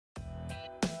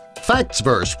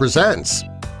Factsverse presents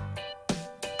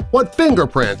What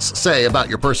Fingerprints Say About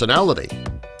Your Personality.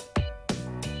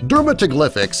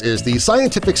 Dermatoglyphics is the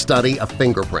scientific study of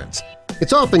fingerprints.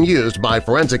 It's often used by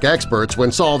forensic experts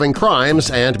when solving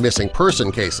crimes and missing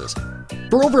person cases.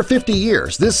 For over 50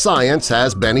 years, this science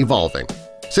has been evolving.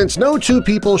 Since no two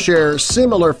people share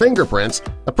similar fingerprints,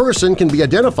 a person can be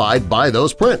identified by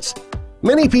those prints.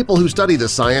 Many people who study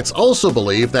this science also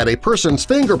believe that a person's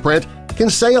fingerprint can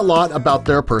say a lot about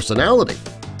their personality.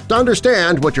 To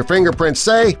understand what your fingerprints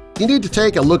say, you need to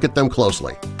take a look at them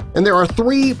closely. And there are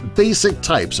three basic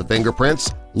types of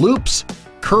fingerprints: loops,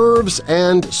 curves,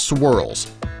 and swirls.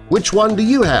 Which one do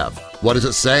you have? What does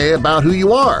it say about who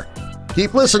you are?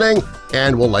 Keep listening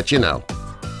and we'll let you know.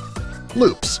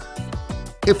 Loops.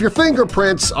 If your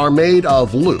fingerprints are made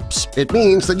of loops, it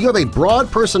means that you have a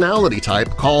broad personality type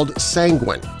called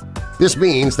sanguine. This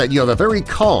means that you have a very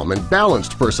calm and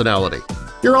balanced personality.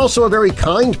 You're also a very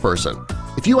kind person.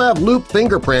 If you have loop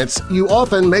fingerprints, you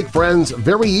often make friends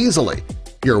very easily.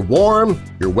 You're warm,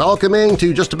 you're welcoming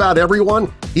to just about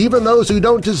everyone, even those who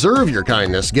don't deserve your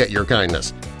kindness get your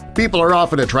kindness. People are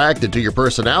often attracted to your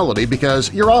personality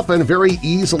because you're often very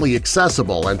easily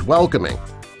accessible and welcoming.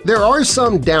 There are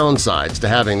some downsides to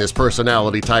having this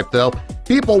personality type, though.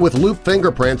 People with loop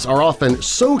fingerprints are often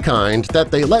so kind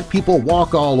that they let people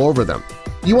walk all over them.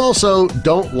 You also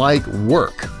don't like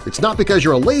work. It's not because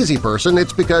you're a lazy person,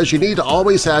 it's because you need to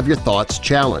always have your thoughts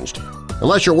challenged.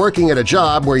 Unless you're working at a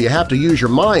job where you have to use your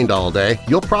mind all day,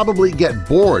 you'll probably get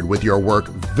bored with your work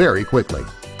very quickly.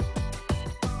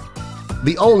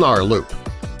 The ulnar loop.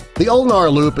 The ulnar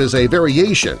loop is a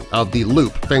variation of the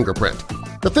loop fingerprint.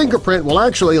 The fingerprint will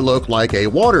actually look like a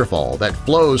waterfall that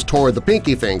flows toward the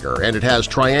pinky finger and it has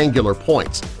triangular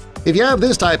points. If you have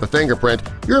this type of fingerprint,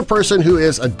 you're a person who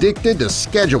is addicted to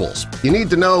schedules. You need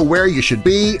to know where you should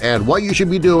be and what you should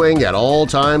be doing at all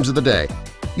times of the day.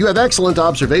 You have excellent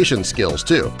observation skills,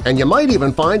 too, and you might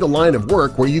even find a line of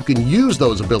work where you can use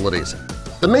those abilities.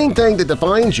 The main thing that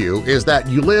defines you is that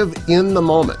you live in the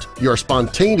moment. You're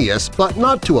spontaneous, but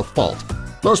not to a fault.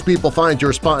 Most people find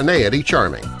your spontaneity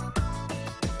charming.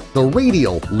 The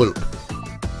radial loop.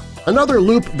 Another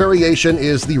loop variation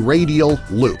is the radial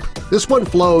loop. This one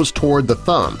flows toward the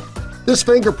thumb. This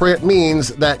fingerprint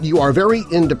means that you are very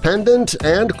independent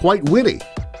and quite witty.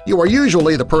 You are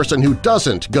usually the person who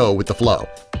doesn't go with the flow.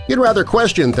 You'd rather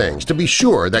question things to be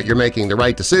sure that you're making the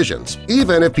right decisions,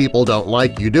 even if people don't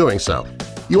like you doing so.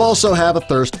 You also have a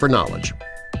thirst for knowledge.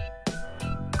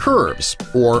 Curves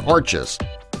or arches.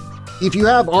 If you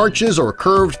have arches or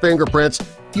curved fingerprints,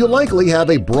 you likely have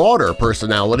a broader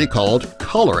personality called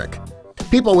choleric.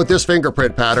 People with this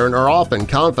fingerprint pattern are often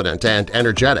confident and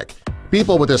energetic.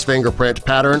 People with this fingerprint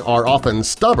pattern are often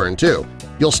stubborn, too.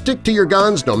 You'll stick to your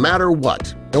guns no matter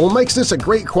what. And what makes this a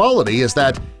great quality is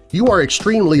that you are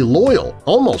extremely loyal,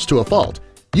 almost to a fault.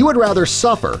 You would rather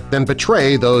suffer than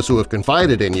betray those who have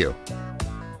confided in you.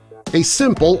 A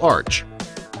simple arch.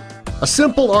 A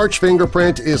simple arch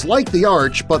fingerprint is like the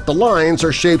arch, but the lines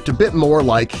are shaped a bit more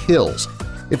like hills.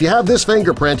 If you have this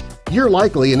fingerprint, you're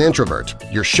likely an introvert.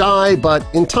 You're shy, but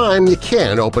in time you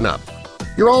can open up.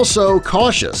 You're also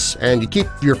cautious, and you keep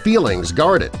your feelings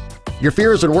guarded. Your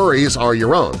fears and worries are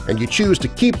your own, and you choose to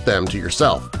keep them to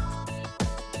yourself.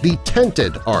 The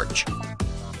tented arch.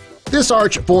 This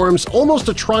arch forms almost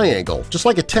a triangle, just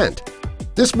like a tent.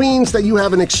 This means that you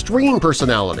have an extreme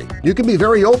personality. You can be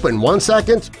very open one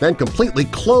second, then completely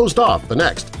closed off the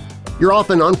next. You're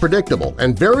often unpredictable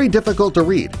and very difficult to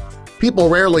read. People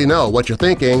rarely know what you're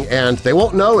thinking, and they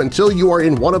won't know until you are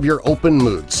in one of your open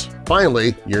moods.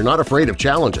 Finally, you're not afraid of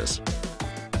challenges.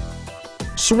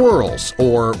 Swirls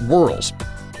or whorls.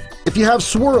 If you have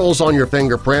swirls on your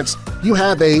fingerprints, you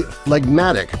have a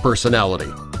phlegmatic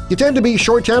personality. You tend to be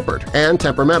short-tempered and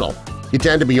temperamental. You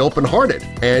tend to be open-hearted,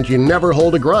 and you never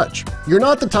hold a grudge. You're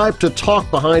not the type to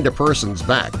talk behind a person's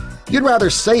back. You'd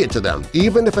rather say it to them,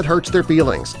 even if it hurts their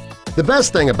feelings. The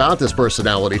best thing about this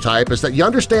personality type is that you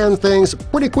understand things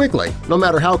pretty quickly, no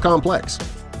matter how complex.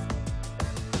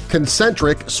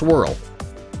 Concentric swirl.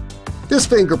 This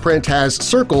fingerprint has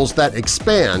circles that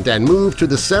expand and move to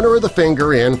the center of the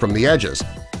finger in from the edges.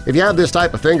 If you have this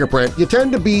type of fingerprint, you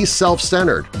tend to be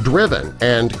self-centered, driven,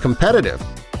 and competitive.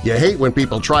 You hate when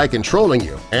people try controlling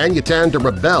you, and you tend to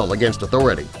rebel against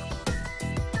authority.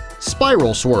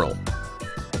 Spiral swirl.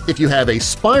 If you have a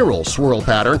spiral swirl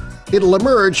pattern, it'll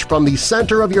emerge from the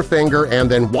center of your finger and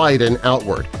then widen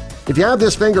outward. If you have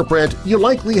this fingerprint, you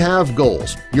likely have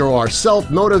goals. You are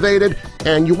self-motivated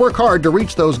and you work hard to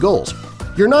reach those goals.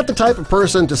 You're not the type of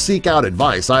person to seek out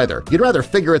advice either. You'd rather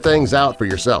figure things out for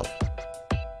yourself.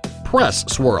 Press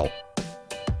swirl.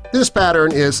 This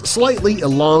pattern is slightly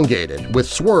elongated with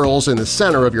swirls in the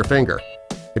center of your finger.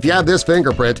 If you have this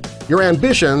fingerprint, your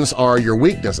ambitions are your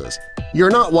weaknesses. You're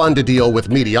not one to deal with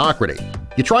mediocrity.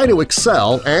 You try to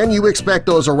excel and you expect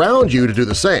those around you to do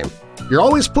the same. You're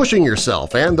always pushing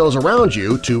yourself and those around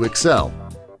you to excel.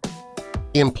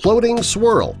 Imploding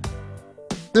swirl.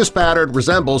 This pattern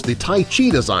resembles the Tai Chi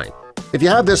design. If you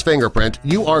have this fingerprint,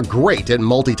 you are great at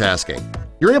multitasking.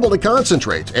 You're able to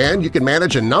concentrate and you can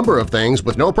manage a number of things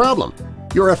with no problem.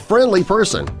 You're a friendly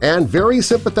person and very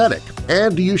sympathetic,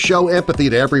 and you show empathy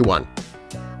to everyone.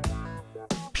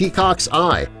 Peacock's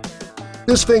eye.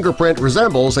 This fingerprint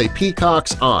resembles a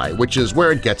peacock's eye, which is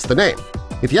where it gets the name.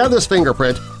 If you have this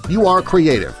fingerprint, you are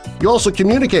creative. You also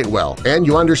communicate well and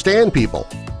you understand people.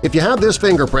 If you have this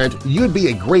fingerprint, you'd be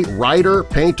a great writer,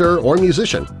 painter, or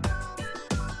musician.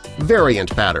 Variant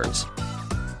patterns.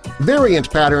 Variant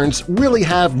patterns really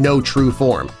have no true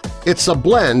form. It's a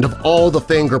blend of all the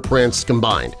fingerprints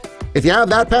combined. If you have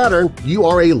that pattern, you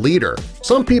are a leader.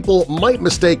 Some people might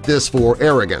mistake this for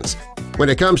arrogance. When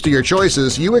it comes to your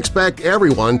choices, you expect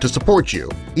everyone to support you,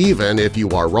 even if you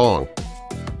are wrong.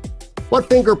 What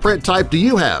fingerprint type do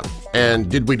you have?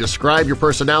 And did we describe your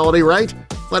personality right?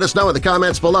 Let us know in the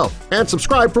comments below and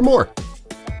subscribe for more!